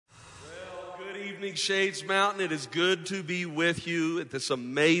evening, Shades Mountain. It is good to be with you at this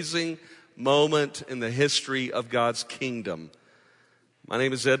amazing moment in the history of God's kingdom. My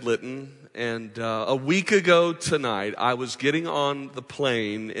name is Ed Litton, and a week ago tonight, I was getting on the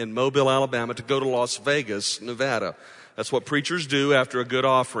plane in Mobile, Alabama to go to Las Vegas, Nevada. That's what preachers do after a good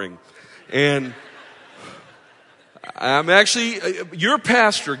offering. And I'm actually, your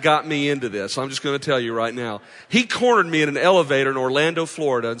pastor got me into this. I'm just going to tell you right now. He cornered me in an elevator in Orlando,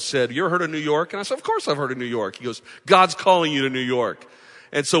 Florida and said, "You ever heard of New York?" And I said, "Of course I've heard of New York." He goes, "God's calling you to New York."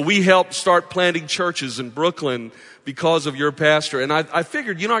 And so we helped start planting churches in Brooklyn because of your pastor. And I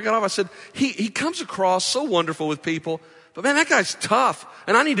figured, I got off, I said, he comes across so wonderful with people, but man, that guy's tough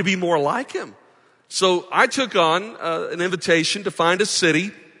and I need to be more like him. So I took on an invitation to find a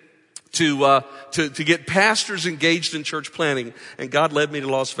city to get pastors engaged in church planting, and God led me to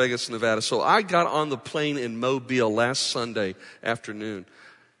Las Vegas, Nevada. So I got on the plane in Mobile last Sunday afternoon,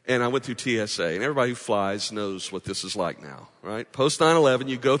 and I went through TSA, and everybody who flies knows what this is like now, right? Post 9/11,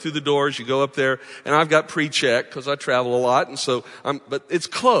 you go through the doors, you go up there, and I've got pre-check because I travel a lot, and so but it's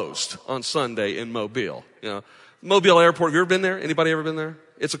closed on Sunday in Mobile. Mobile Airport. Have you ever been there? Anybody ever been there?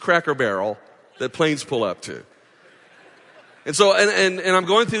 It's a Cracker Barrel that planes pull up to. And so, and I'm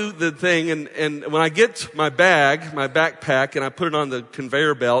going through the thing, and when I get my backpack, and I put it on the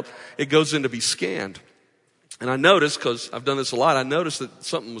conveyor belt, it goes in to be scanned. And I noticed, because I've done this a lot, I noticed that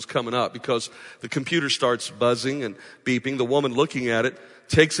something was coming up because the computer starts buzzing and beeping. The woman looking at it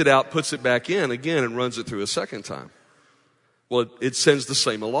takes it out, puts it back in again, and runs it through a second time. Well, it sends the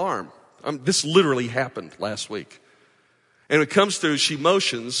same alarm. This literally happened last week. And it comes through, she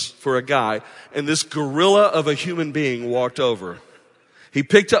motions for a guy, and this gorilla of a human being walked over. He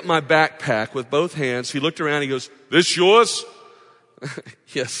picked up my backpack with both hands. He looked around, he goes, "This yours?"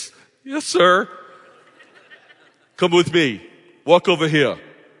 Yes, sir. "Come with me. Walk over here."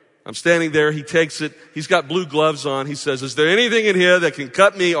 I'm standing there, he takes it, he's got blue gloves on. He says, "Is there anything in here that can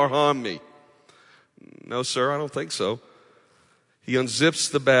cut me or harm me?" "No, sir, I don't think so." He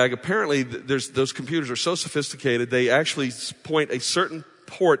unzips the bag. Apparently, those computers are so sophisticated, they actually point a certain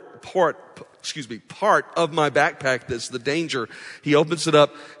part of my backpack that's the danger. He opens it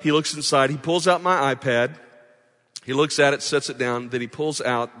up. He looks inside. He pulls out my iPad. He looks at it, sets it down. Then he pulls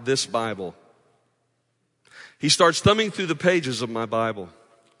out this Bible. He starts thumbing through the pages of my Bible.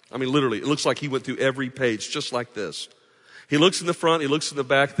 I mean, literally, it looks like he went through every page just like this. He looks in the front, he looks in the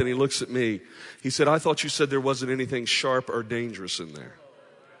back, then he looks at me. He said, "I thought you said there wasn't anything sharp or dangerous in there."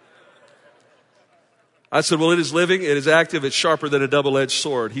 I said, "Well, it is living, it is active, it's sharper than a double-edged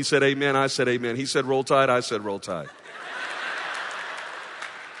sword." He said, "Amen." I said, "Amen." He said, "Roll Tide." I said, "Roll Tide."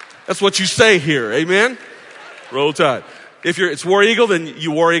 That's what you say here, amen? Roll Tide. If it's War Eagle, then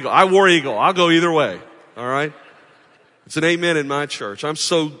you War Eagle. I War Eagle. I'll go either way, all right? It's an amen in my church. I'm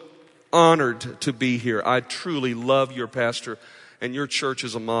so honored to be here. I truly love your pastor, and your church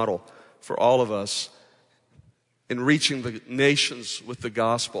is a model for all of us in reaching the nations with the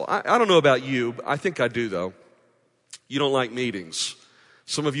gospel. I don't know about you, but I think I do though. You don't like meetings.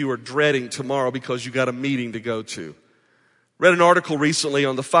 Some of you are dreading tomorrow because you got a meeting to go to. Read an article recently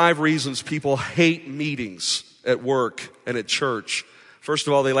on the 5 reasons people hate meetings at work and at church. First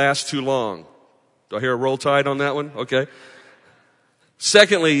of all, they last too long. Do I hear a Roll Tide on that one? Okay.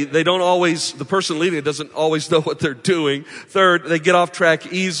 Secondly, the person leading it doesn't always know what they're doing. Third, they get off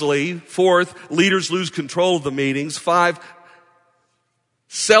track easily. Fourth, leaders lose control of the meetings. 5,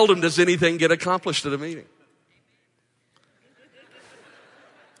 seldom does anything get accomplished at a meeting.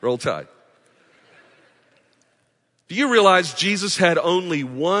 Roll Tide. Do you realize Jesus had only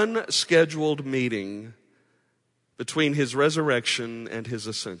one scheduled meeting between his resurrection and his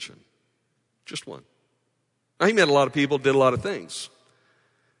ascension? Just one. Now, he met a lot of people, did a lot of things.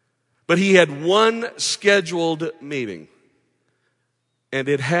 But he had one scheduled meeting, and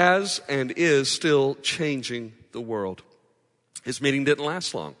it has and is still changing the world. His meeting didn't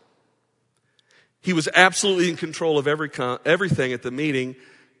last long. He was absolutely in control of everything at the meeting.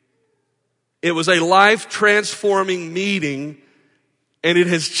 It was a life-transforming meeting, and it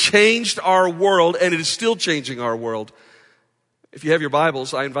has changed our world, and it is still changing our world. If you have your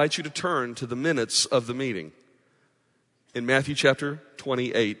Bibles, I invite you to turn to the minutes of the meeting in Matthew chapter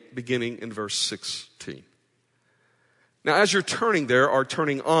 28, beginning in verse 16. Now, as you're turning there, or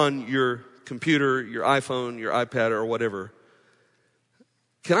turning on your computer, your iPhone, your iPad, or whatever,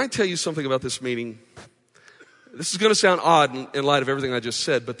 can I tell you something about this meeting? This is going to sound odd in light of everything I just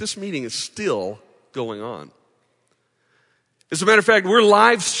said, but this meeting is still going on. As a matter of fact, we're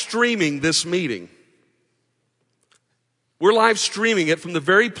live streaming this meeting. We're live streaming it from the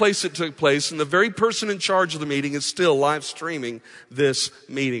very place it took place, and the very person in charge of the meeting is still live streaming this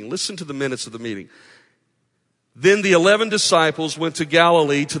meeting. Listen to the minutes of the meeting. Then the 11 disciples went to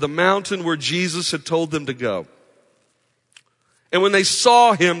Galilee, to the mountain where Jesus had told them to go. And when they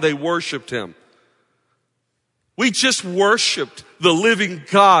saw him, they worshiped him. We just worshiped the living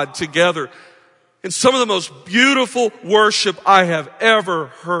God together in some of the most beautiful worship I have ever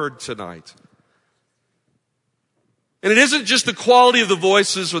heard tonight. And it isn't just the quality of the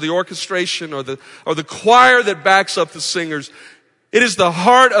voices or the orchestration or the choir that backs up the singers. It is the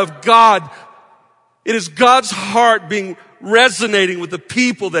heart of God. It is God's heart being resonating with the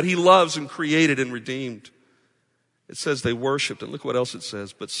people that he loves and created and redeemed. It says they worshiped, and look what else it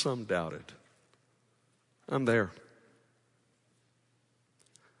says, but some doubted. I'm there.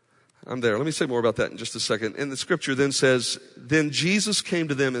 Let me say more about that in just a second. And the scripture then says, then Jesus came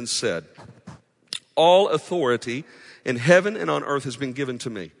to them and said, all authority in heaven and on earth has been given to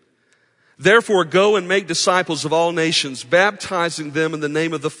me. Therefore, go and make disciples of all nations, baptizing them in the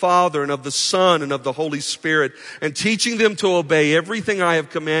name of the Father and of the Son and of the Holy Spirit, and teaching them to obey everything I have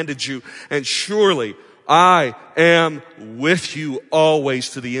commanded you. And surely I am with you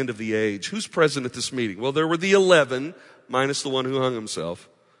always to the end of the age. Who's present at this meeting? Well, there were the 11, minus the one who hung himself.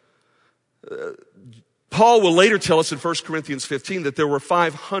 Paul will later tell us in 1 Corinthians 15 that there were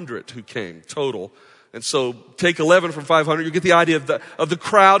 500 who came total. And so take 11 from 500, you get the idea of the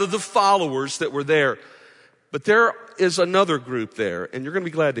crowd of the followers that were there. But there is another group there, and you're going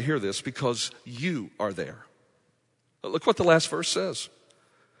to be glad to hear this because you are there. Look what the last verse says.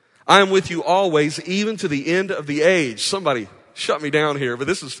 I am with you always, even to the end of the age. Somebody shut me down here, but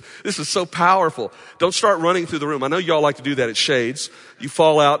this is so powerful. Don't start running through the room. I know y'all like to do that at Shades. You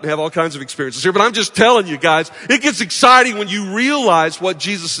fall out and have all kinds of experiences here, but I'm just telling you guys, it gets exciting when you realize what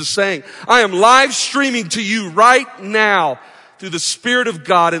Jesus is saying. I am live streaming to you right now through the Spirit of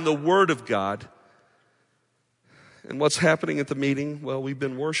God and the Word of God. And what's happening at the meeting? Well, we've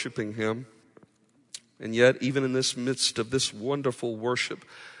been worshiping him. And yet, even in this midst of this wonderful worship,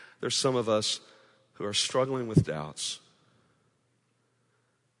 there's some of us who are struggling with doubts.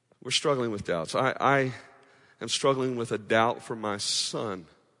 We're struggling with doubts. I am struggling with a doubt for my son,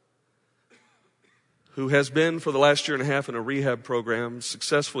 who has been for the last year and a half in a rehab program,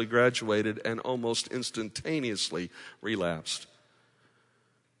 successfully graduated, and almost instantaneously relapsed.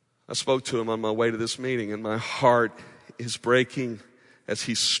 I spoke to him on my way to this meeting, and my heart is breaking as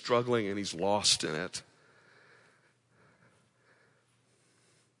he's struggling and he's lost in it.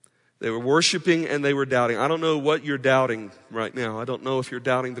 They were worshiping and they were doubting. I don't know what you're doubting right now. I don't know if you're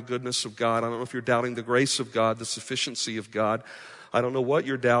doubting the goodness of God. I don't know if you're doubting the grace of God, the sufficiency of God. I don't know what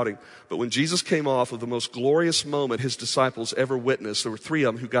you're doubting. But when Jesus came off of the most glorious moment his disciples ever witnessed, there were 3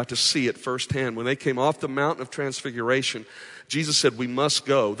 of them who got to see it firsthand. When they came off the mountain of transfiguration, Jesus said, we must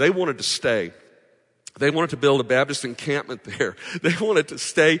go. They wanted to stay. They wanted to build a Baptist encampment there. They wanted to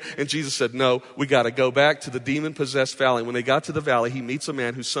stay, and Jesus said, no, we got to go back to the demon-possessed valley. When they got to the valley, he meets a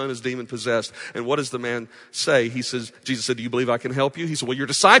man whose son is demon-possessed. And what does the man say? Jesus said, do you believe I can help you? He said, well, your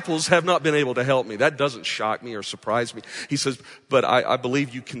disciples have not been able to help me. That doesn't shock me or surprise me. He says, but I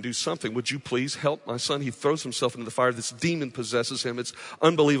believe you can do something. Would you please help my son? He throws himself into the fire. This demon possesses him. It's an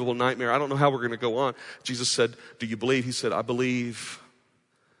unbelievable nightmare. I don't know how we're going to go on. Jesus said, do you believe? He said, I believe,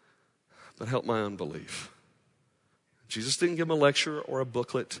 but help my unbelief. Jesus didn't give him a lecture or a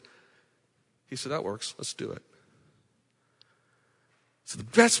booklet. He said, that works. Let's do it. So the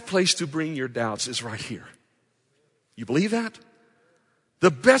best place to bring your doubts is right here. You believe that?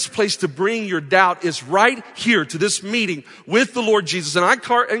 The best place to bring your doubt is right here to this meeting with the Lord Jesus. And I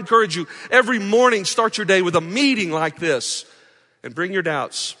encourage you, every morning, start your day with a meeting like this and bring your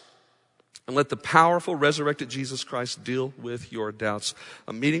doubts. And let the powerful, resurrected Jesus Christ deal with your doubts.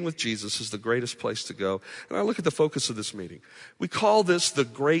 A meeting with Jesus is the greatest place to go. And I look at the focus of this meeting. We call this the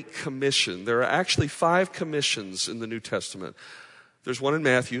Great Commission. There are actually 5 commissions in the New Testament. There's one in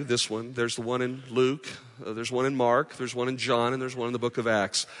Matthew, this one. There's the one in Luke. There's one in Mark. There's one in John. And there's one in the book of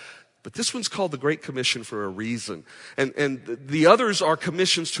Acts. But this one's called the Great Commission for a reason. And the others are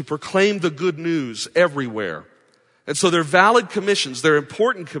commissions to proclaim the good news everywhere. And so they're valid commissions, they're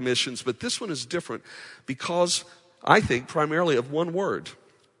important commissions, but this one is different because, I think, primarily of one word.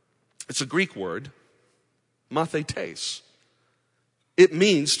 It's a Greek word, mathetes. It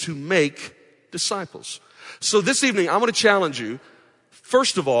means to make disciples. So this evening, I want to challenge you,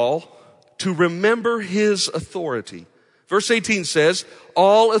 first of all, to remember his authority. Verse 18 says,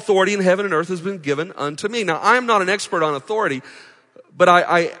 all authority in heaven and earth has been given unto me. Now, I'm not an expert on authority, but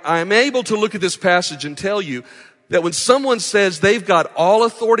I am able to look at this passage and tell you that when someone says they've got all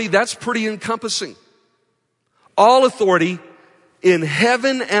authority, that's pretty encompassing. All authority in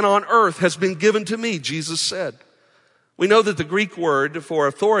heaven and on earth has been given to me, Jesus said. We know that the Greek word for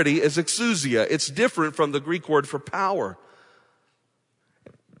authority is exousia. It's different from the Greek word for power,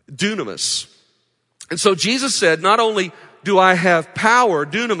 dunamis. And so Jesus said, not only do I have power,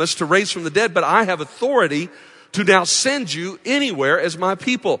 dunamis, to raise from the dead, but I have authority to now send you anywhere as my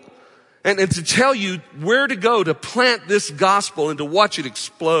people. And to tell you where to go to plant this gospel and to watch it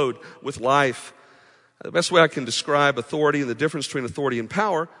explode with life. The best way I can describe authority and the difference between authority and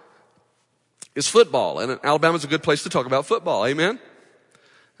power is football. And Alabama's a good place to talk about football. Amen?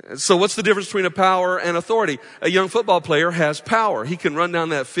 So what's the difference between a power and authority? A young football player has power. He can run down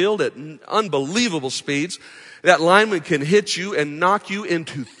that field at unbelievable speeds. That lineman can hit you and knock you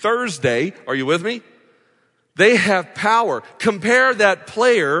into Thursday. Are you with me? They have power. Compare that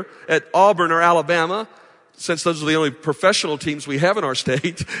player at Auburn or Alabama, since those are the only professional teams we have in our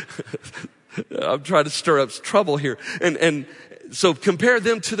state. I'm trying to stir up trouble here. And so compare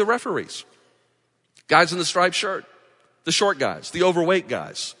them to the referees. Guys in the striped shirt. The short guys. The overweight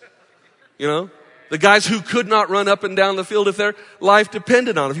guys. You know? The guys who could not run up and down the field if their life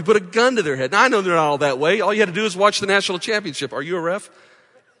depended on it. If you put a gun to their head. Now I know they're not all that way. All you had to do is watch the national championship. Are you a ref?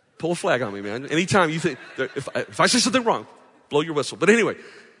 Pull a flag on me, man. Anytime you think, if I say something wrong, blow your whistle. But anyway,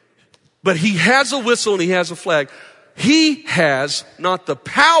 but he has a whistle and he has a flag. He has not the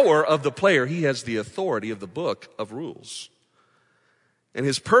power of the player. He has the authority of the book of rules. And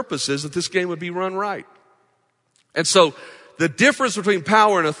his purpose is that this game would be run right. And so the difference between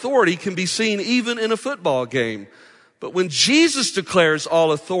power and authority can be seen even in a football game. But when Jesus declares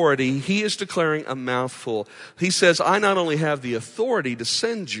all authority, he is declaring a mouthful. He says, I not only have the authority to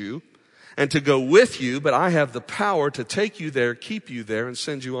send you and to go with you, but I have the power to take you there, keep you there, and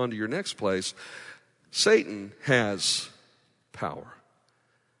send you on to your next place. Satan has power.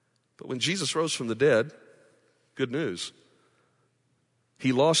 But when Jesus rose from the dead, good news,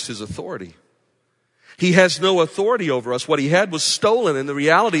 he lost his authority. He has no authority over us. What he had was stolen, and the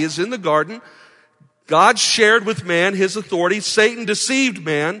reality is in the garden, God shared with man his authority. Satan deceived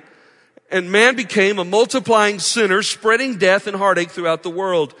man, and man became a multiplying sinner, spreading death and heartache throughout the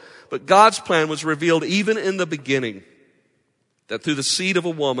world. But God's plan was revealed even in the beginning, that through the seed of a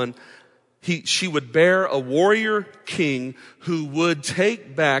woman, she would bear a warrior king who would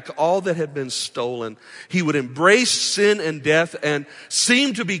take back all that had been stolen. He would embrace sin and death and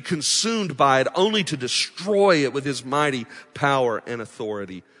seem to be consumed by it, only to destroy it with his mighty power and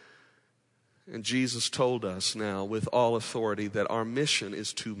authority. And Jesus told us now with all authority that our mission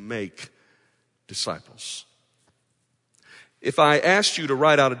is to make disciples. If I asked you to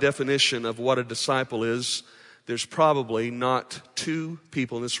write out a definition of what a disciple is, there's probably not two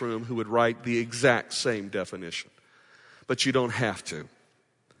people in this room who would write the exact same definition. But you don't have to.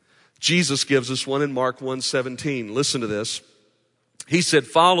 Jesus gives us one in Mark 1:17. Listen to this. He said,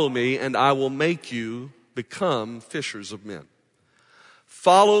 follow me and I will make you become fishers of men.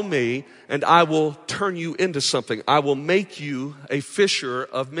 Follow me and I will turn you into something. I will make you a fisher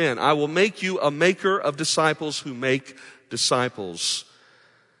of men. I will make you a maker of disciples who make disciples.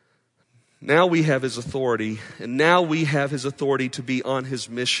 Now we have his authority, and now we have his authority to be on his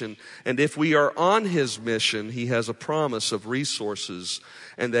mission. And if we are on his mission, he has a promise of resources,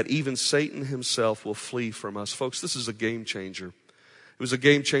 and that even Satan himself will flee from us. Folks, this is a game changer. It was a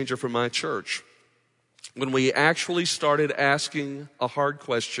game changer for my church. When we actually started asking a hard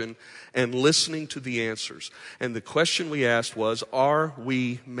question and listening to the answers. And the question we asked was, are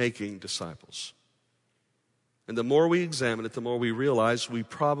we making disciples? And the more we examine it, the more we realize we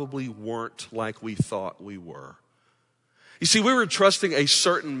probably weren't like we thought we were. You see, we were trusting a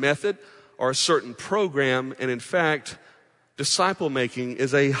certain method or a certain program, and in fact, disciple making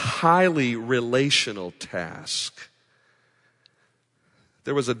is a highly relational task.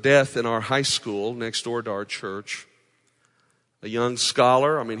 There was a death in our high school next door to our church. A young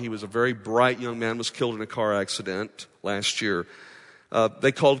scholar, he was a very bright young man, was killed in a car accident last year.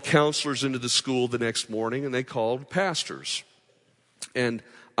 They called counselors into the school the next morning, and they called pastors. And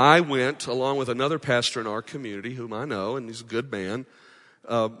I went, along with another pastor in our community, whom I know, and he's a good man.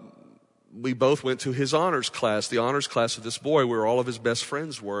 We both went to his honors class, the honors class of this boy, where all of his best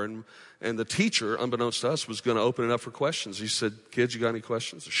friends were. And the teacher, unbeknownst to us, was going to open it up for questions. He said, kids, you got any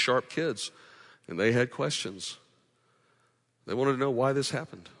questions? They're sharp kids. And they had questions. They wanted to know why this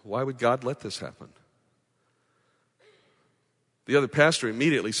happened. Why would God let this happen? The other pastor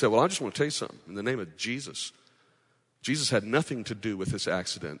immediately said, well, I just want to tell you something. In the name of Jesus. Jesus had nothing to do with this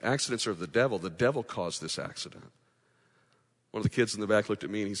accident. Accidents are of the devil. The devil caused this accident. One of the kids in the back looked at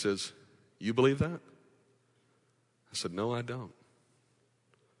me and he says, you believe that? I said, no, I don't.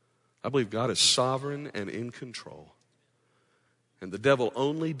 I believe God is sovereign and in control. And the devil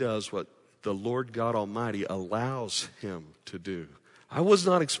only does what the Lord God Almighty allows him to do. I was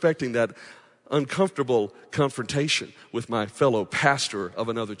not expecting that uncomfortable confrontation with my fellow pastor of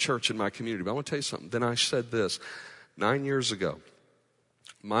another church in my community. But I want to tell you something. Then I said this. 9 years ago,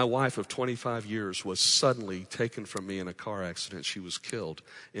 my wife of 25 years was suddenly taken from me in a car accident. She was killed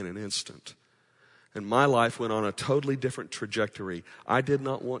in an instant. And my life went on a totally different trajectory. I did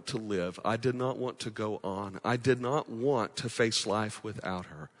not want to live. I did not want to go on. I did not want to face life without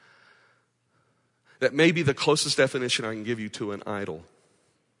her. That may be the closest definition I can give you to an idol.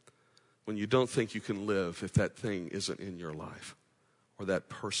 When you don't think you can live if that thing isn't in your life or that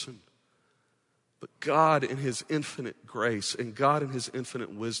person. But God in His infinite grace and God in His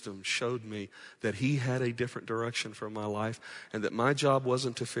infinite wisdom showed me that He had a different direction for my life and that my job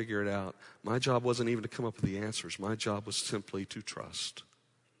wasn't to figure it out. My job wasn't even to come up with the answers. My job was simply to trust.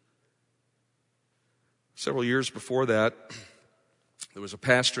 Several years before that, there was a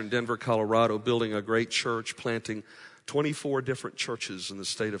pastor in Denver, Colorado, building a great church, planting 24 different churches in the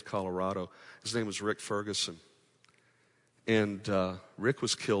state of Colorado. His name was Rick Ferguson. And Rick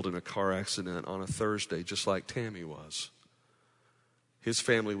was killed in a car accident on a Thursday, just like Tammy was. His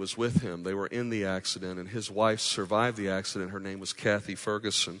family was with him. They were in the accident, and his wife survived the accident. Her name was Kathy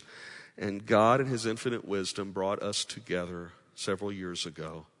Ferguson. And God in His infinite wisdom brought us together several years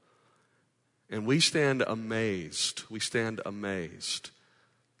ago. And we stand amazed. We stand amazed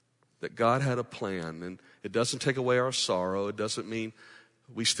that God had a plan. And it doesn't take away our sorrow. It doesn't mean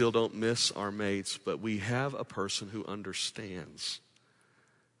we still don't miss our mates, but we have a person who understands.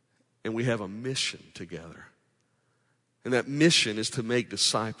 And we have a mission together. And that mission is to make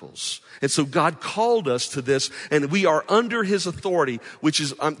disciples. And so God called us to this, and we are under His authority, which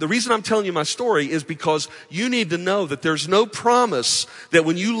is, the reason I'm telling you my story is because you need to know that there's no promise that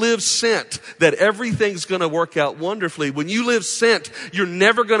when you live sent, that everything's going to work out wonderfully. When you live sent, you're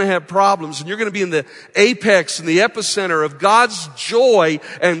never going to have problems, and you're going to be in the apex and the epicenter of God's joy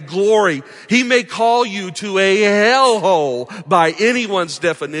and glory. He may call you to a hellhole by anyone's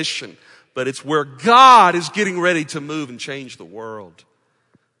definition. But it's where God is getting ready to move and change the world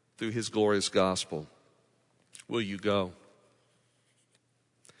through His glorious gospel. Will you go?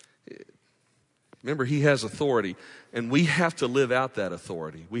 Remember, He has authority, and we have to live out that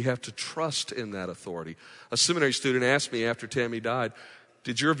authority. We have to trust in that authority. A seminary student asked me after Tammy died,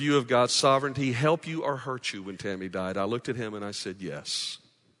 did your view of God's sovereignty help you or hurt you when Tammy died? I looked at him and I said, yes.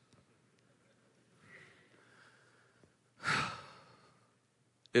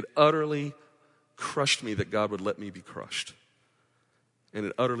 It utterly crushed me that God would let me be crushed. And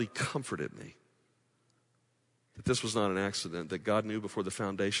it utterly comforted me that this was not an accident, that God knew before the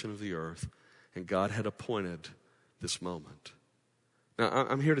foundation of the earth, and God had appointed this moment. Now,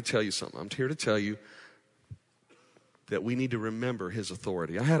 I'm here to tell you something. I'm here to tell you that we need to remember His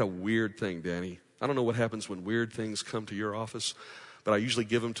authority. I had a weird thing, Danny. I don't know what happens when weird things come to your office, but I usually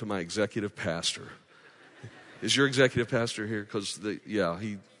give them to my executive pastor. Is your executive pastor here? Because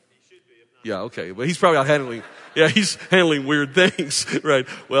okay. But he's probably out handling, he's handling weird things, right?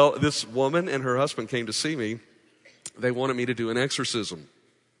 Well, this woman and her husband came to see me. They wanted me to do an exorcism.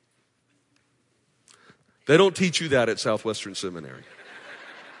 They don't teach you that at Southwestern Seminary.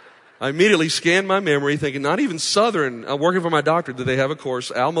 I immediately scanned my memory thinking, not even Southern, working for my doctor, did they have a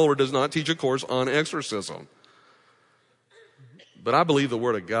course. Al Mohler does not teach a course on exorcism. But I believe the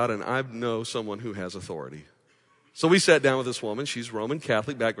Word of God, and I know someone who has authority. So we sat down with this woman. She's Roman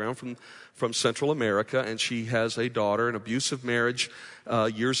Catholic background from Central America, and she has a daughter, an abusive marriage.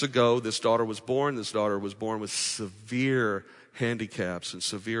 Years ago, this daughter was born. This daughter was born with severe handicaps and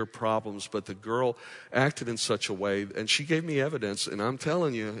severe problems, but the girl acted in such a way, and she gave me evidence, and I'm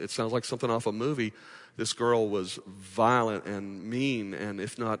telling you, it sounds like something off a movie. This girl was violent and mean, and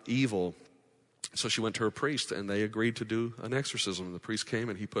if not evil. So she went to her priest, and they agreed to do an exorcism. And the priest came,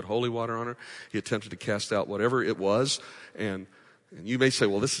 and he put holy water on her. He attempted to cast out whatever it was. And you may say,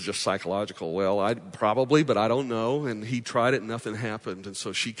 well, this is just psychological. Well, probably, but I don't know. And he tried it, and nothing happened. And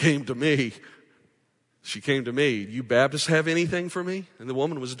so she came to me. You Baptists have anything for me? And the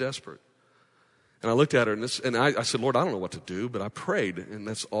woman was desperate. And I looked at her, and I said, Lord, I don't know what to do, but I prayed. And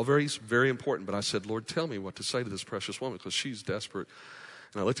that's all very, very important. But I said, Lord, tell me what to say to this precious woman, because she's desperate.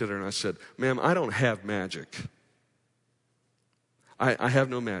 And I looked at her and I said, ma'am, I don't have magic. I have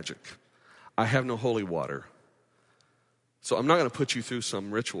no magic. I have no holy water. So I'm not going to put you through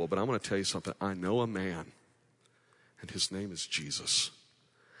some ritual, but I'm going to tell you something. I know a man, and his name is Jesus.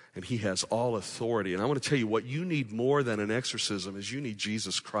 And he has all authority. And I want to tell you, what you need more than an exorcism is you need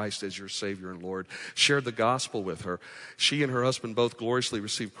Jesus Christ as your Savior and Lord. Share the gospel with her. She and her husband both gloriously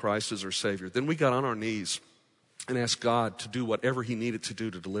received Christ as her Savior. Then we got on our knees and asked God to do whatever he needed to do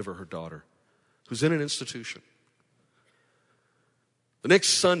to deliver her daughter, who's in an institution. The next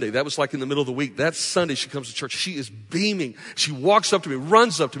Sunday, that was like in the middle of the week, that Sunday she comes to church. She is beaming. She walks up to me,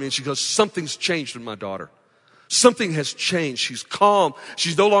 runs up to me, and she goes, something's changed in my daughter. Something has changed. She's calm.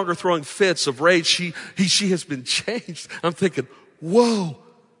 She's no longer throwing fits of rage. She has been changed. I'm thinking, whoa.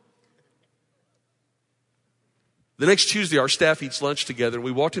 The next Tuesday, our staff eats lunch together, and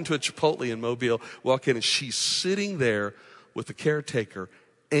we walked into a Chipotle in Mobile, walk in, and she's sitting there with the caretaker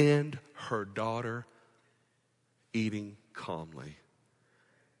and her daughter eating calmly.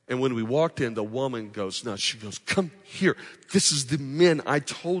 And when we walked in, the woman goes nuts. She goes, come here. This is the men I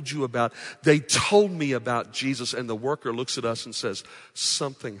told you about. They told me about Jesus. And the worker looks at us and says,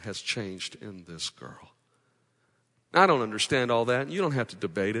 something has changed in this girl. I don't understand all that. You don't have to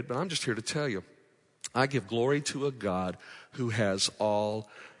debate it, but I'm just here to tell you. I give glory to a God who has all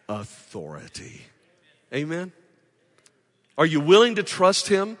authority. Amen? Are you willing to trust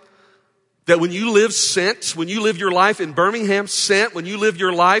him? That when you live sent, when you live your life in Birmingham sent, when you live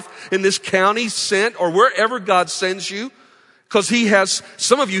your life in this county sent, or wherever God sends you, because he has,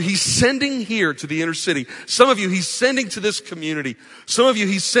 some of you he's sending here to the inner city. Some of you he's sending to this community. Some of you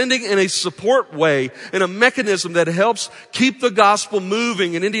he's sending in a support way, in a mechanism that helps keep the gospel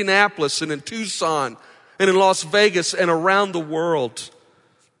moving in Indianapolis and in Tucson and in Las Vegas and around the world.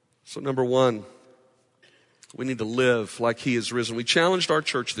 So number one, we need to live like he is risen. We challenged our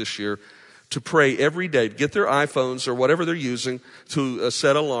church this year to pray every day, to get their iPhones or whatever they're using to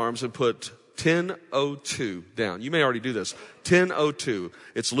set alarms and put 10:02 down. You may already do this. 10:02.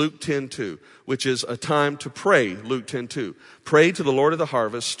 It's Luke 10:2, which is a time to pray, Luke 10:2. Pray to the Lord of the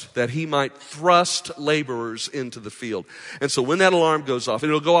harvest that he might thrust laborers into the field. And so when that alarm goes off, and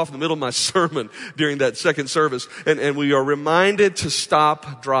it'll go off in the middle of my sermon during that second service, and we are reminded to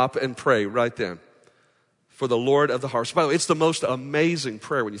stop, drop, and pray right then. For the Lord of the harvest. By the way, it's the most amazing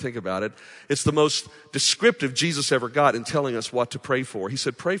prayer when you think about it. It's the most descriptive Jesus ever got in telling us what to pray for. He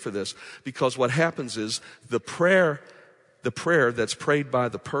said, pray for this, because what happens is the prayer that's prayed by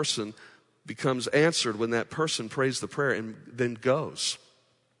the person becomes answered when that person prays the prayer and then goes.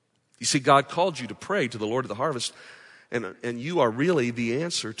 You see, God called you to pray to the Lord of the harvest, and you are really the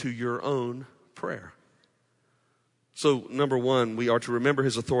answer to your own prayer. So, number one, we are to remember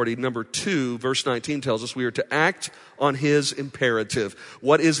his authority. Number two, verse 19 tells us we are to act on his imperative.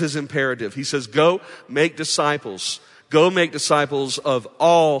 What is his imperative? He says, go make disciples. Go make disciples of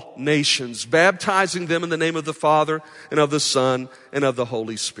all nations, baptizing them in the name of the Father and of the Son and of the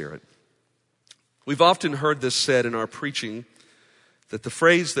Holy Spirit. We've often heard this said in our preaching that the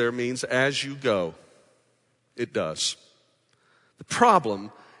phrase there means as you go. It does. The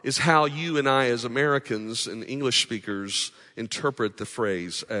problem is how you and I as Americans and English speakers interpret the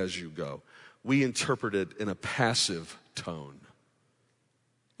phrase as you go. We interpret it in a passive tone.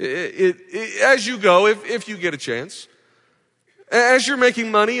 As you go, if you get a chance. As you're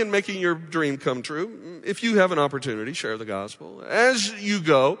making money and making your dream come true, if you have an opportunity, share the gospel. As you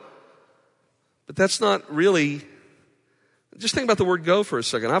go. But that's not really, just think about the word go for a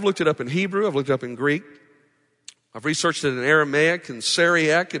second. I've looked it up in Hebrew, I've looked it up in Greek. I've researched it in Aramaic and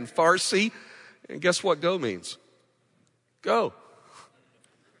Syriac and Farsi. And guess what go means? Go.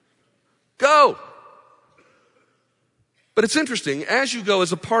 Go. But it's interesting, as you go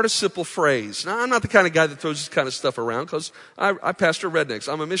is a participle phrase. Now, I'm not the kind of guy that throws this kind of stuff around because I pastor rednecks.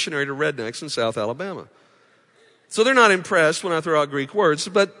 I'm a missionary to rednecks in South Alabama. So they're not impressed when I throw out Greek words,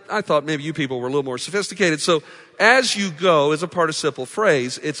 but I thought maybe you people were a little more sophisticated. So as you go is a participle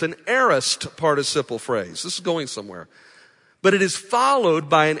phrase. It's an aorist participle phrase. This is going somewhere. But it is followed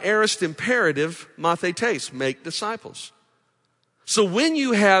by an aorist imperative, mathetes, make disciples. So when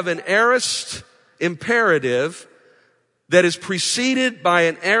you have an aorist imperative that is preceded by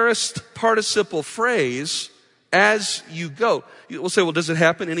an aorist participle phrase, as you go. We'll say, well, does it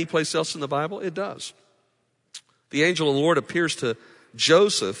happen any place else in the Bible? It does. The angel of the Lord appears to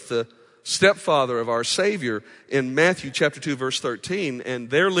Joseph, the stepfather of our Savior, in Matthew chapter 2, verse 13, and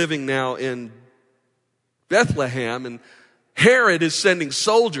they're living now in Bethlehem, and Herod is sending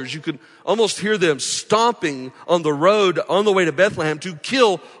soldiers. You can almost hear them stomping on the road on the way to Bethlehem to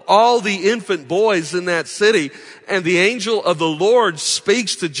kill all the infant boys in that city. And the angel of the Lord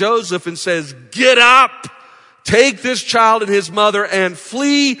speaks to Joseph and says, get up, take this child and his mother and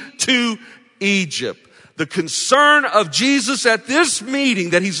flee to Egypt. The concern of Jesus at this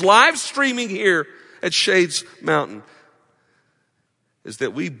meeting that he's live streaming here at Shades Mountain is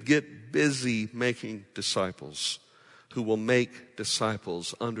that we get busy making disciples who will make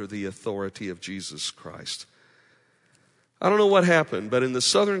disciples under the authority of Jesus Christ. I don't know what happened, but in the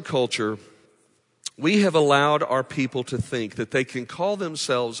Southern culture, we have allowed our people to think that they can call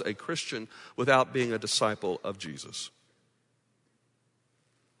themselves a Christian without being a disciple of Jesus.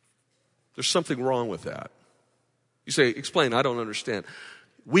 There's something wrong with that. You say, explain, I don't understand.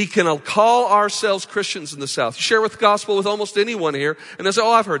 We can call ourselves Christians in the South. You share with the gospel with almost anyone here, and they say,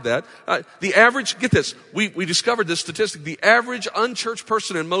 oh, I've heard that. The average, get this, we discovered this statistic. The average unchurched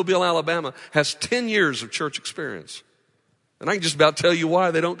person in Mobile, Alabama has 10 years of church experience. And I can just about tell you why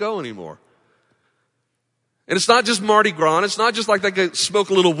they don't go anymore. And it's not just Mardi Gras. It's not just like they could smoke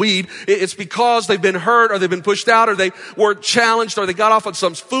a little weed. It's because they've been hurt or they've been pushed out or they were challenged or they got off on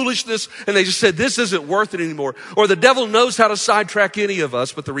some foolishness and they just said, this isn't worth it anymore. Or the devil knows how to sidetrack any of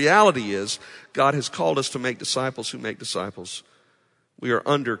us. But the reality is God has called us to make disciples who make disciples. We are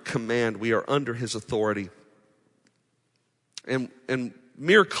under command. We are under his authority. And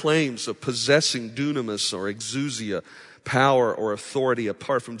mere claims of possessing dunamis or exousia, power or authority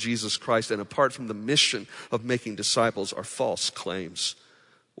apart from Jesus Christ and apart from the mission of making disciples are false claims.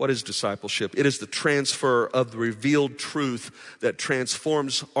 What is discipleship? It is the transfer of the revealed truth that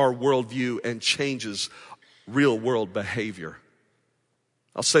transforms our worldview and changes real world behavior.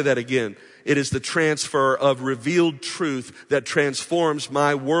 I'll say that again. It is the transfer of revealed truth that transforms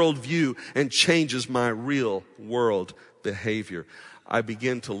my worldview and changes my real world behavior. I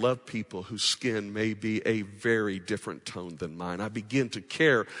begin to love people whose skin may be a very different tone than mine. I begin to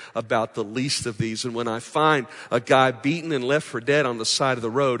care about the least of these. And when I find a guy beaten and left for dead on the side of the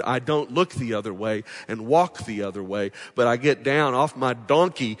road, I don't look the other way and walk the other way, but I get down off my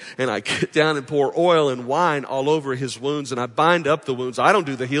donkey and I get down and pour oil and wine all over his wounds and I bind up the wounds. I don't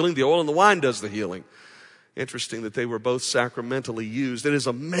do the healing. The oil and the wine does the healing. Interesting that they were both sacramentally used. It is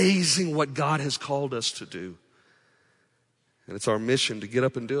amazing what God has called us to do. And it's our mission to get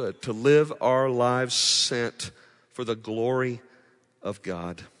up and do it, to live our lives sent for the glory of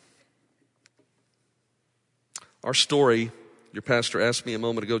God. Our story, your pastor asked me a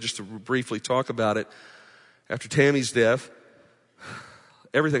moment ago just to briefly talk about it. After Tammy's death,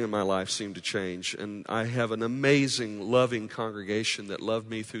 everything in my life seemed to change. And I have an amazing, loving congregation that loved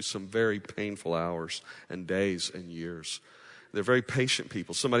me through some very painful hours and days and years. They're very patient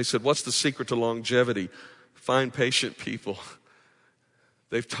people. Somebody said, what's the secret to longevity? Find patient people.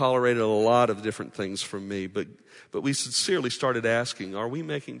 They've tolerated a lot of different things from me, but we sincerely started asking, are we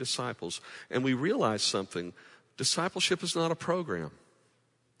making disciples? And we realized something. Discipleship is not a program.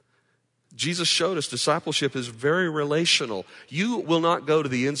 Jesus showed us discipleship is very relational. You will not go to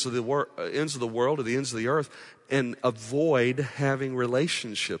the ends of the world or the ends of the earth and avoid having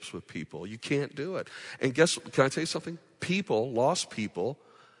relationships with people. You can't do it. And can I tell you something? People, lost people,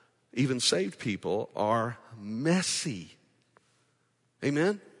 even saved people, are messy.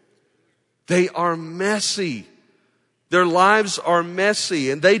 Amen? They are messy. Their lives are messy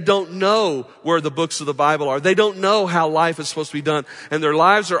and they don't know where the books of the Bible are. They don't know how life is supposed to be done. And their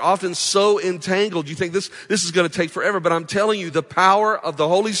lives are often so entangled. You think this is going to take forever. But I'm telling you, the power of the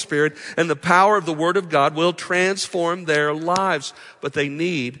Holy Spirit and the power of the Word of God will transform their lives. But they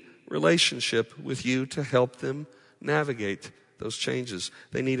need relationship with you to help them navigate those changes.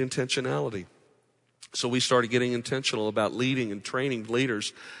 They need intentionality. So we started getting intentional about leading and training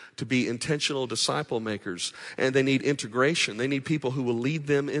leaders to be intentional disciple makers. And they need integration. They need people who will lead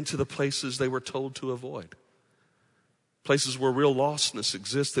them into the places they were told to avoid. Places where real lostness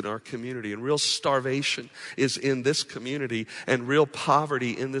exists in our community and real starvation is in this community and real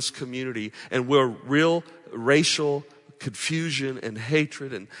poverty in this community and where real racial confusion and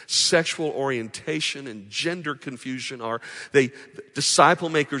hatred and sexual orientation and gender confusion are. Disciple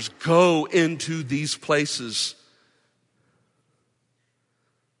makers go into these places.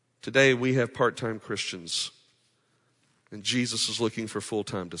 Today we have part-time Christians and Jesus is looking for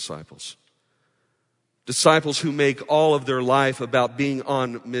full-time disciples. Disciples who make all of their life about being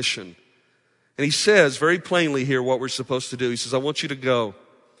on mission. And he says very plainly here what we're supposed to do. He says, I want you to go.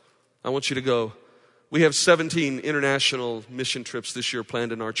 I want you to go. We have 17 international mission trips this year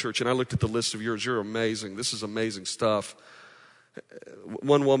planned in our church, and I looked at the list of yours. You're amazing. This is amazing stuff.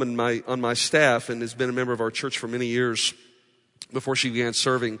 One woman on my staff, and has been a member of our church for many years before she began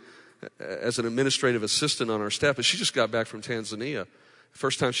serving as an administrative assistant on our staff, but she just got back from Tanzania.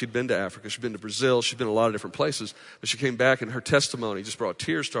 First time she'd been to Africa, she'd been to Brazil, she'd been a lot of different places. But she came back and her testimony just brought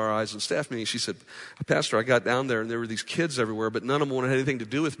tears to our eyes. And staff meeting, she said, Pastor, I got down there and there were these kids everywhere, but none of them wanted anything to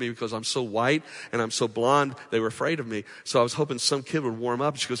do with me because I'm so white and I'm so blonde. They were afraid of me. So I was hoping some kid would warm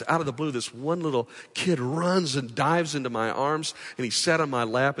up. And she goes, out of the blue, this one little kid runs and dives into my arms and he sat on my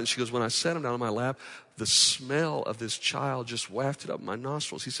lap. And she goes, when I sat him down on my lap, the smell of this child just wafted up my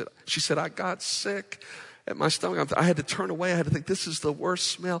nostrils. She said, I got sick at my stomach. I had to turn away. I had to think, this is the worst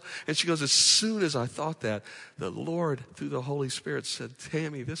smell. And she goes, as soon as I thought that, the Lord, through the Holy Spirit, said,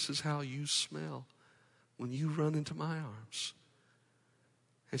 Tammy, this is how you smell when you run into my arms.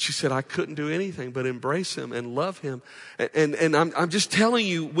 And she said, I couldn't do anything but embrace him and love him. And I'm just telling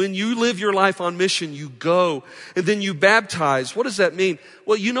you, when you live your life on mission, you go and then you baptize. What does that mean?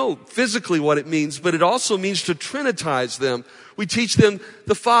 Well, you know physically what it means, but it also means to trinitize them. We teach them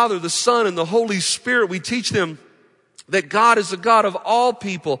the Father, the Son, and the Holy Spirit. We teach them that God is a God of all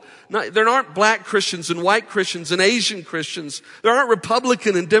people. There aren't black Christians and white Christians and Asian Christians. There aren't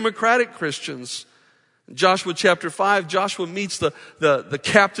Republican and Democratic Christians. Joshua chapter 5, Joshua meets the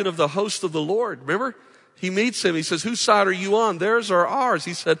captain of the host of the Lord. Remember? He meets him. He says, whose side are you on? Theirs or ours?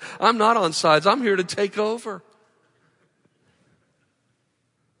 He said, I'm not on sides. I'm here to take over.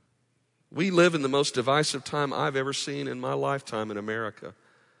 We live in the most divisive time I've ever seen in my lifetime in America.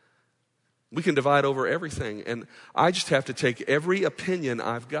 We can divide over everything. And I just have to take every opinion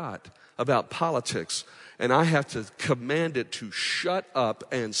I've got about politics and I have to command it to shut up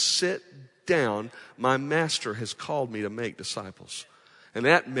and sit down. My master has called me to make disciples. And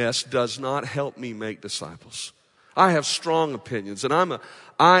that mess does not help me make disciples. I have strong opinions and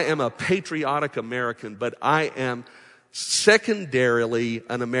I am a patriotic American, but I am secondarily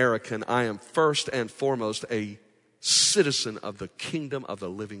an American. I am first and foremost a citizen of the kingdom of the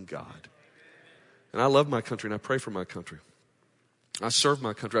living God. And I love my country and I pray for my country. I serve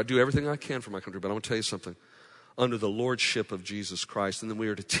my country. I do everything I can for my country, but I want to tell you something. Under the lordship of Jesus Christ, and then we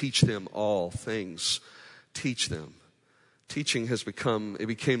are to teach them all things. Teach them. Teaching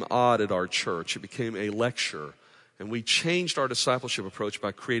became odd at our church. It became a lecture. And we changed our discipleship approach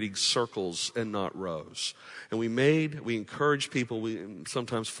by creating circles and not rows. And we encouraged people, we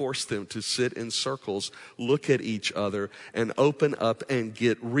sometimes forced them to sit in circles, look at each other, and open up and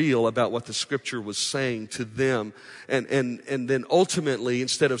get real about what the scripture was saying to them. And then ultimately,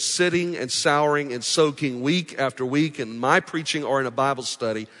 instead of sitting and souring and soaking week after week in my preaching or in a Bible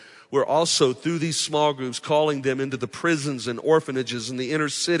study, we're also, through these small groups, calling them into the prisons and orphanages in the inner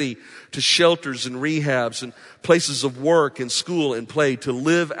city, to shelters and rehabs and places of work and school and play, to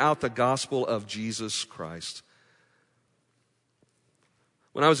live out the gospel of Jesus Christ.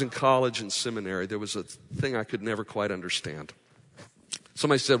 When I was in college and seminary, there was a thing I could never quite understand.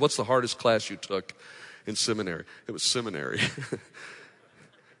 Somebody said, what's the hardest class you took in seminary? It was seminary.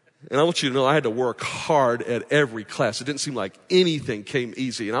 And I want you to know I had to work hard at every class. It didn't seem like anything came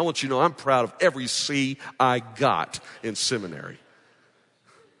easy. And I want you to know I'm proud of every C I got in seminary.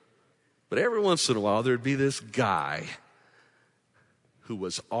 But every once in a while, there'd be this guy who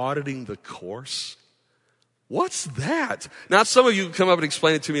was auditing the course. What's that? Now, some of you come up and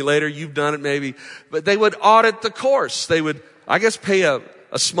explain it to me later. You've done it maybe. But they would audit the course. They would, I guess, pay a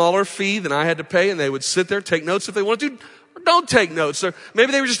smaller fee than I had to pay. And they would sit there, take notes if they wanted to. Don't take notes. Or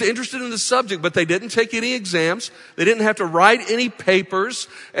maybe they were just interested in the subject, but they didn't take any exams. They didn't have to write any papers.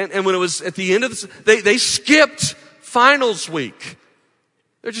 And when it was at the end of they skipped finals week.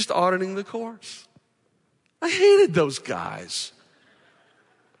 They're just auditing the course. I hated those guys.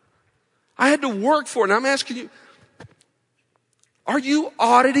 I had to work for it. And I'm asking you, are you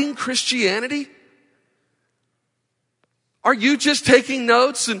auditing Christianity? Are you just taking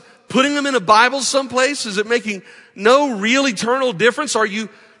notes and putting them in a Bible someplace? Is it making no real eternal difference? Are you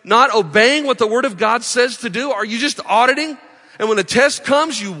not obeying what the Word of God says to do? Are you just auditing? And when a test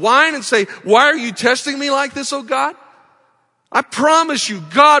comes, you whine and say, why are you testing me like this, oh God? I promise you,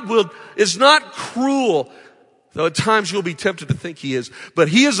 God is not cruel, though at times you'll be tempted to think He is. But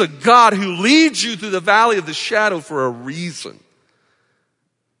He is a God who leads you through the valley of the shadow for a reason,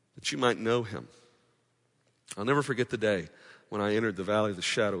 that you might know Him. I'll never forget the day when I entered the valley of the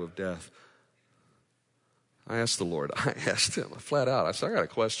shadow of death. I asked the Lord, I asked Him flat out. I said, I got a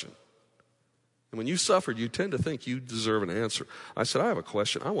question. And when you suffered, you tend to think you deserve an answer. I said, I have a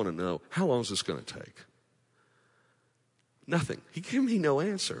question. I want to know, how long is this going to take? Nothing. He gave me no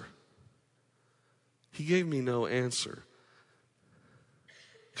answer. He gave me no answer.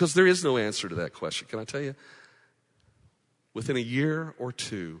 Because there is no answer to that question. Can I tell you? Within a year or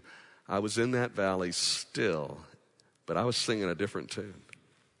two, I was in that valley still, but I was singing a different tune.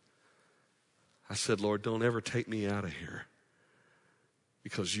 I said, Lord, don't ever take me out of here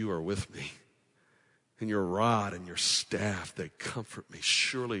because you are with me. And your rod and your staff, they comfort me.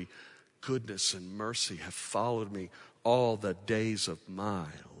 Surely goodness and mercy have followed me all the days of my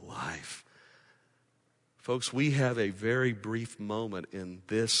life. Folks, we have a very brief moment in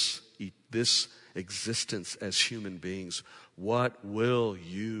this existence as human beings. What will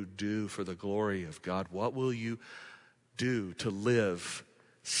you do for the glory of God? What will you do to live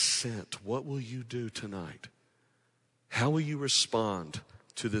sent? What will you do tonight? How will you respond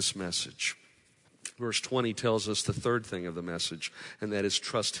to this message? Verse 20 tells us the third thing of the message, and that is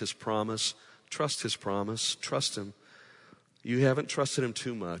trust His promise. Trust His promise. Trust Him. You haven't trusted Him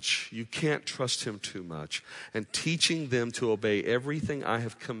too much. You can't trust Him too much. And teaching them to obey everything I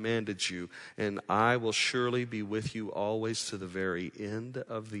have commanded you, and I will surely be with you always to the very end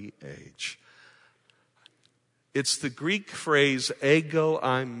of the age. It's the Greek phrase, ego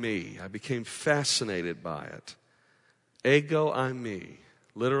eimi. I became fascinated by it. Ego eimi.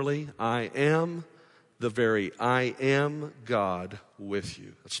 Literally, I am the very I am God with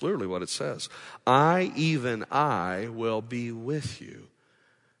you. That's literally what it says. Even I, will be with you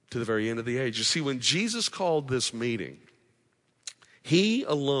to the very end of the age. You see, when Jesus called this meeting, He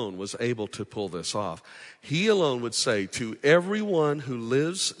alone was able to pull this off. He alone would say, to everyone who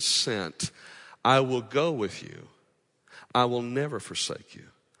lives sent, I will go with you. I will never forsake you.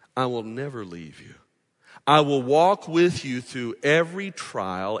 I will never leave you. I will walk with you through every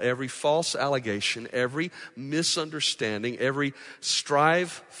trial, every false allegation, every misunderstanding, every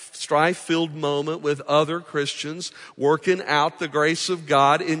strife-filled moment with other Christians, working out the grace of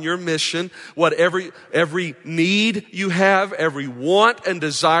God in your mission. Every need you have, every want and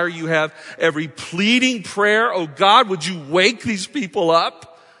desire you have, every pleading prayer, oh God, would you wake these people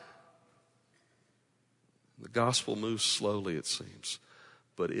up? The gospel moves slowly, it seems,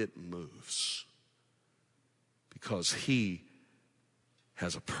 but it moves. Because He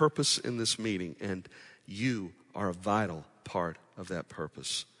has a purpose in this meeting, and you are a vital part of that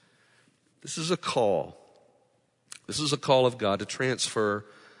purpose. This is a call. This is a call of God to transfer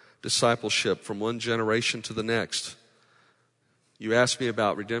discipleship from one generation to the next. You asked me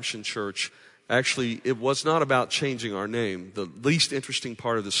about Redemption Church. Actually, it was not about changing our name. The least interesting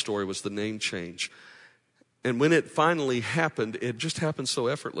part of the story was the name change. And when it finally happened, it just happened so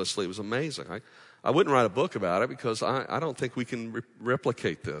effortlessly. It was amazing. I wouldn't write a book about it because I don't think we can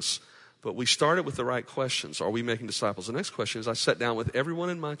replicate this. But we started with the right questions. Are we making disciples? The next question is, I sat down with everyone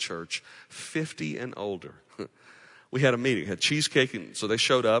in my church, 50 and older. We had a meeting, had cheesecake, and so they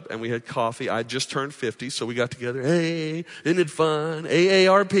showed up, and we had coffee. I just turned 50, so we got together. Hey, isn't it fun?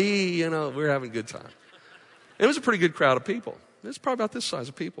 AARP, we were having a good time. And it was a pretty good crowd of people. It's probably about this size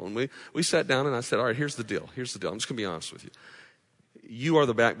of people. And we sat down, and I said, all right, here's the deal. I'm just going to be honest with you. You are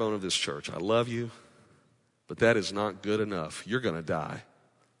the backbone of this church. I love you, but that is not good enough. You're going to die.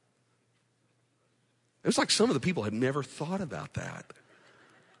 It was like some of the people had never thought about that.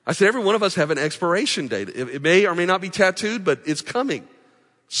 I said, every one of us have an expiration date. It may or may not be tattooed, but it's coming.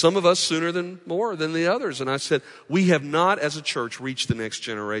 Some of us sooner than more than the others. And I said, we have not as a church reached the next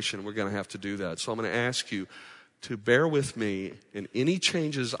generation. We're going to have to do that. So I'm going to ask you to bear with me in any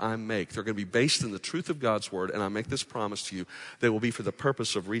changes I make. They're going to be based in the truth of God's word, and I make this promise to you. They will be for the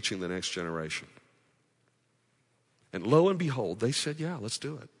purpose of reaching the next generation. And lo and behold, they said, yeah, let's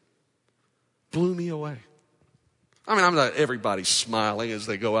do it. Blew me away. I'm not everybody smiling as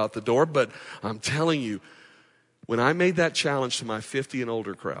they go out the door, but I'm telling you, when I made that challenge to my 50 and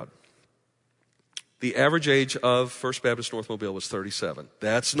older crowd, the average age of First Baptist North Mobile was 37.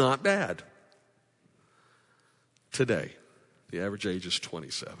 That's not bad. Today, the average age is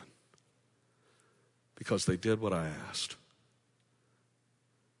 27 because they did what I asked.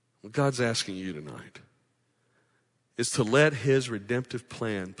 What God's asking you tonight is to let His redemptive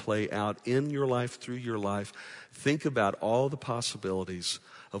plan play out in your life, through your life. Think about all the possibilities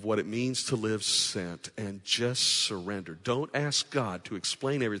of what it means to live sent and just surrender. Don't ask God to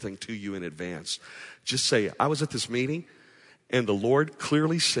explain everything to you in advance. Just say, I was at this meeting, and the Lord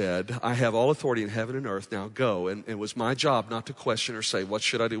clearly said, I have all authority in heaven and earth, now go. And it was my job not to question or say, what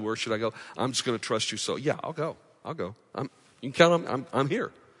should I do, where should I go? I'm just going to trust you. So yeah, I'll go. You can count on, I'm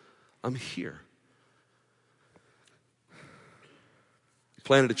here. I'm here.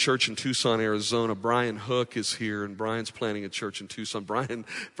 Planted a church in Tucson, Arizona. Brian Hook is here, and Brian's planting a church in Tucson.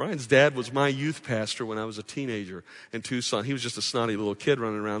 Brian's dad was my youth pastor when I was a teenager in Tucson. He was just a snotty little kid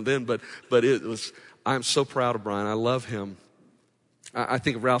running around then, but I'm so proud of Brian. I love him. I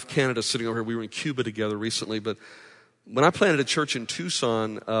think of Ralph Canada sitting over here. We were in Cuba together recently, but when I planted a church in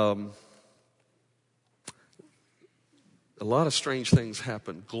Tucson, a lot of strange things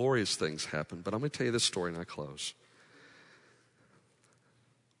happened, glorious things happened. But I'm going to tell you this story and I close.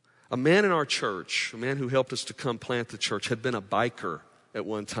 A man in our church, a man who helped us to come plant the church, had been a biker at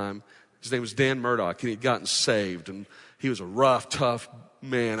one time. His name was Dan Murdoch, and he'd gotten saved, and he was a rough, tough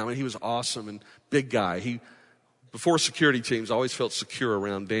man. I mean, he was awesome and big guy. Before security teams, always felt secure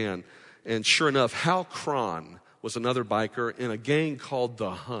around Dan. And sure enough, Hal Cron was another biker in a gang called the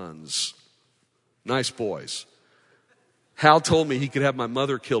Huns. Nice boys. Hal told me he could have my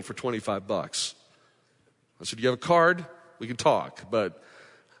mother killed for $25. I said, "Do you have a card? We can talk." But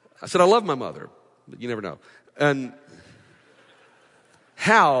I said, "I love my mother," but you never know. And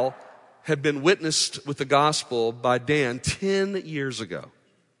Hal had been witnessed with the gospel by Dan 10 years ago.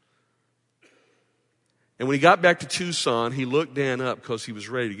 And when he got back to Tucson, he looked Dan up because he was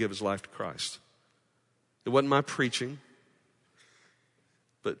ready to give his life to Christ. It wasn't my preaching.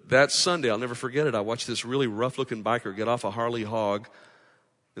 But that Sunday, I'll never forget it, I watched this really rough-looking biker get off a Harley Hog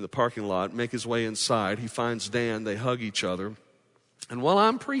in the parking lot, make his way inside. He finds Dan. They hug each other. And while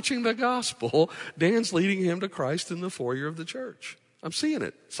I'm preaching the gospel, Dan's leading him to Christ in the foyer of the church. I'm seeing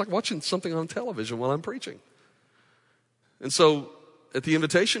it. It's like watching something on television while I'm preaching. And so at the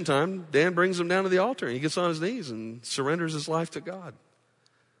invitation time, Dan brings him down to the altar, and he gets on his knees and surrenders his life to God.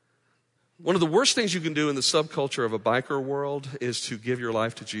 One of the worst things you can do in the subculture of a biker world is to give your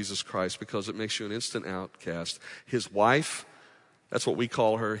life to Jesus Christ, because it makes you an instant outcast. His wife, that's what we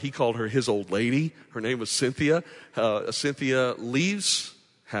call her. He called her his old lady. Her name was Cynthia. Cynthia leaves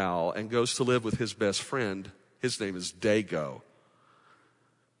Hal and goes to live with his best friend. His name is Dago,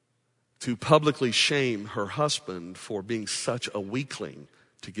 to publicly shame her husband for being such a weakling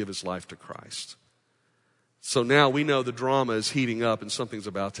to give his life to Christ. So now we know the drama is heating up and something's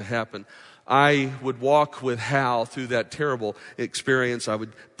about to happen. I would walk with Hal through that terrible experience. I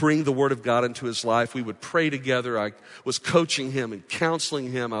would bring the Word of God into his life. We would pray together. I was coaching him and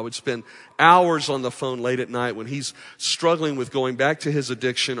counseling him. I would spend hours on the phone late at night when he's struggling with going back to his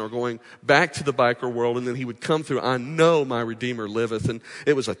addiction or going back to the biker world, and then he would come through, "I know my Redeemer liveth." And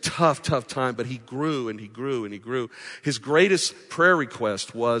it was a tough, tough time, but he grew and he grew and he grew. His greatest prayer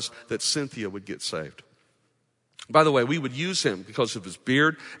request was that Cynthia would get saved. By the way, we would use him because of his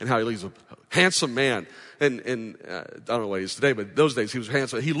beard and how he's a handsome man. And I don't know what he is today, but those days he was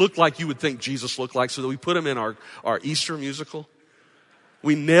handsome. He looked like you would think Jesus looked like, so that we put him in our Easter musical.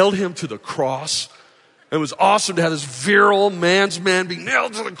 We nailed him to the cross. It was awesome to have this virile man's man be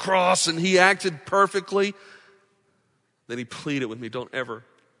nailed to the cross, and he acted perfectly. Then he pleaded with me, "Don't ever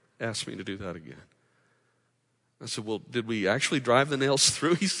ask me to do that again." I said, "Well, did we actually drive the nails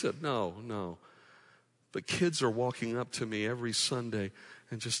through?" He said, No. But kids are walking up to me every Sunday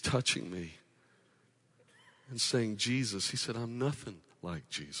and just touching me and saying, "Jesus." He said, "I'm nothing like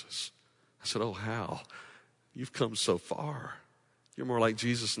Jesus." I said, "Oh, Hal, you've come so far. You're more like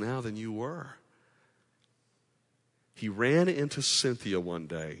Jesus now than you were." He ran into Cynthia one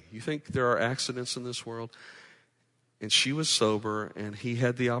day. You think there are accidents in this world? And she was sober, and he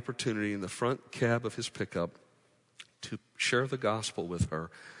had the opportunity in the front cab of his pickup to share the gospel with her.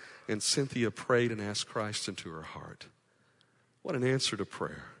 And Cynthia prayed and asked Christ into her heart. What an answer to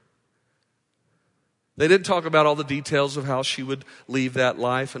prayer. They didn't talk about all the details of how she would leave that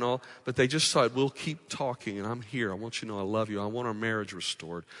life and all, but they just said, "We'll keep talking, and I'm here. I want you to know I love you. I want our marriage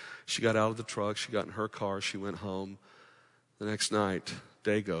restored." She got out of the truck. She got in her car. She went home. The next night,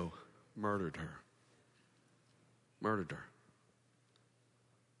 Dago murdered her. Murdered her.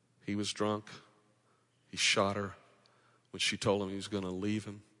 He was drunk. He shot her when she told him he was going to leave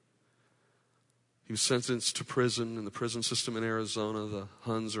him. He was sentenced to prison in the prison system in Arizona. The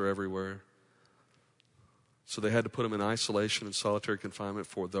Huns are everywhere. So they had to put him in isolation and solitary confinement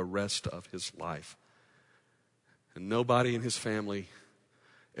for the rest of his life. And nobody in his family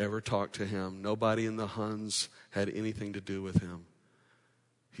ever talked to him. Nobody in the Huns had anything to do with him.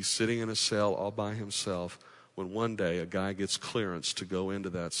 He's sitting in a cell all by himself when one day a guy gets clearance to go into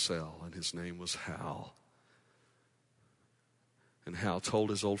that cell, and his name was Hal. And Hal told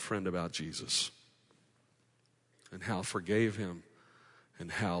his old friend about Jesus. And Hal forgave him,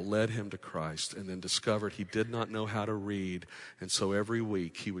 and Hal led him to Christ, and then discovered he did not know how to read. And so every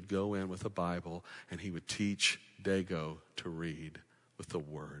week he would go in with a Bible, and he would teach Dago to read with the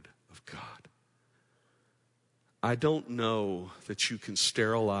Word of God. I don't know that you can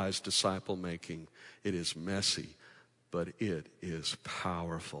sterilize disciple making. It is messy, but it is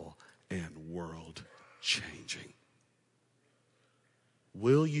powerful and world changing.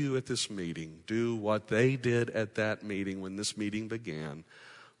 Will you at this meeting do what they did at that meeting when this meeting began?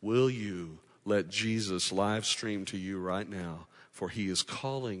 Will you let Jesus live stream to you right now? For he is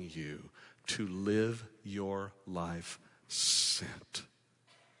calling you to live your life sent.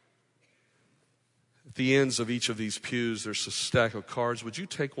 At the ends of each of these pews, there's a stack of cards. Would you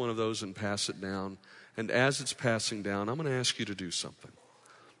take one of those and pass it down? And as it's passing down, I'm going to ask you to do something.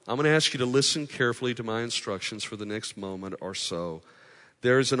 I'm going to ask you to listen carefully to my instructions for the next moment or so.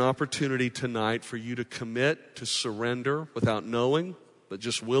 There is an opportunity tonight for you to commit, to surrender without knowing, but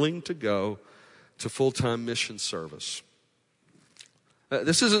just willing to go to full-time mission service.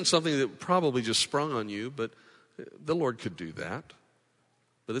 This isn't something that probably just sprung on you, but the Lord could do that.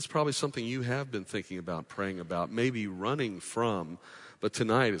 But it's probably something you have been thinking about, praying about, maybe running from. But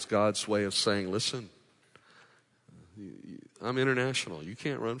tonight is God's way of saying, listen, I'm international. You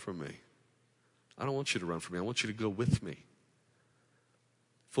can't run from me. I don't want you to run from me. I want you to go with me.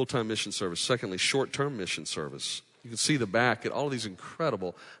 Full-time mission service. Secondly, short-term mission service. You can see the back at all of these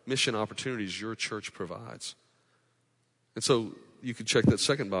incredible mission opportunities your church provides. And so you can check that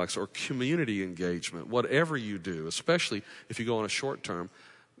second box, or community engagement. Whatever you do, especially if you go on a short term,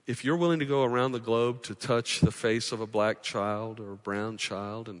 if you're willing to go around the globe to touch the face of a black child or a brown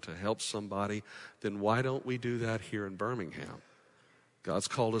child and to help somebody, then why don't we do that here in Birmingham? God's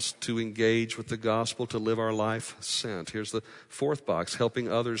called us to engage with the gospel, to live our life sent. Here's the fourth box, helping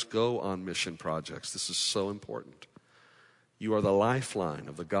others go on mission projects. This is so important. You are the lifeline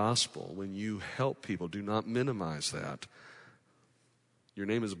of the gospel. When you help people, do not minimize that. Your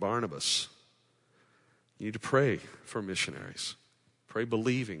name is Barnabas. You need to pray for missionaries. Pray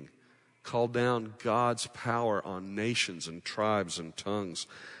believing. Call down God's power on nations and tribes and tongues.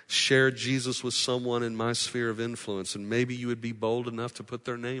 Share Jesus with someone in my sphere of influence, and maybe you would be bold enough to put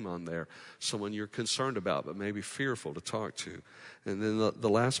their name on there. Someone you're concerned about, but maybe fearful to talk to. And then the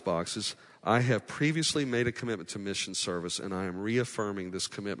last box is, I have previously made a commitment to mission service, and I am reaffirming this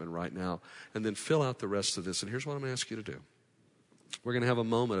commitment right now. And then fill out the rest of this. And here's what I'm going to ask you to do. We're going to have a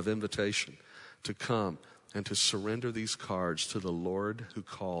moment of invitation to come and to surrender these cards to the Lord who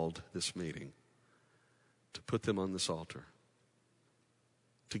called this meeting, to put them on this altar,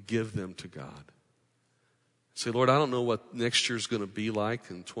 to give them to God. Say, Lord, I don't know what next year's going to be like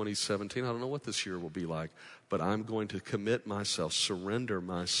in 2017. I don't know what this year will be like, but I'm going to commit myself, surrender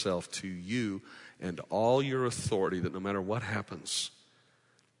myself to you and all your authority, that no matter what happens,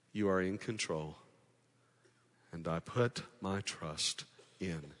 you are in control. And I put my trust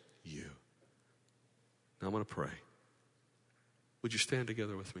in you. Now I'm going to pray. Would you stand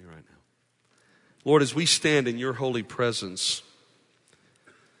together with me right now? Lord, as we stand in your holy presence,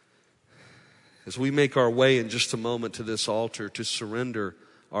 as we make our way in just a moment to this altar to surrender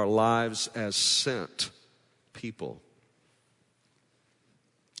our lives as sent people,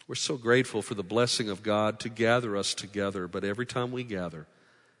 we're so grateful for the blessing of God to gather us together. But every time we gather,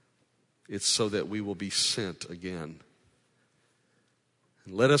 it's so that we will be sent again.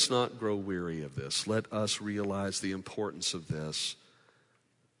 And let us not grow weary of this. Let us realize the importance of this.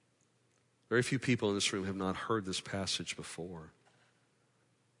 Very few people in this room have not heard this passage before.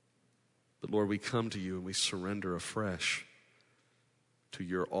 But Lord, we come to you and we surrender afresh to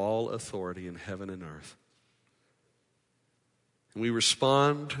your all authority in heaven and earth. And we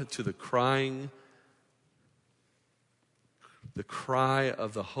respond to the cry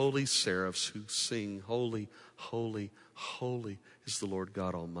of the holy seraphs who sing, holy, holy, holy is the Lord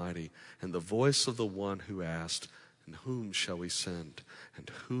God Almighty. And the voice of the one who asked, and whom shall we send? And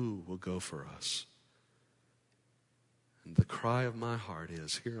who will go for us? And the cry of my heart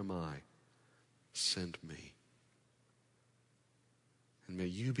is, here am I, send me. And may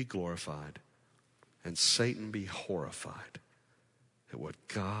you be glorified and Satan be horrified at what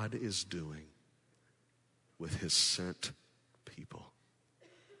God is doing with his sent people.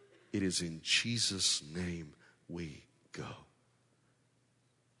 It is in Jesus' name we go.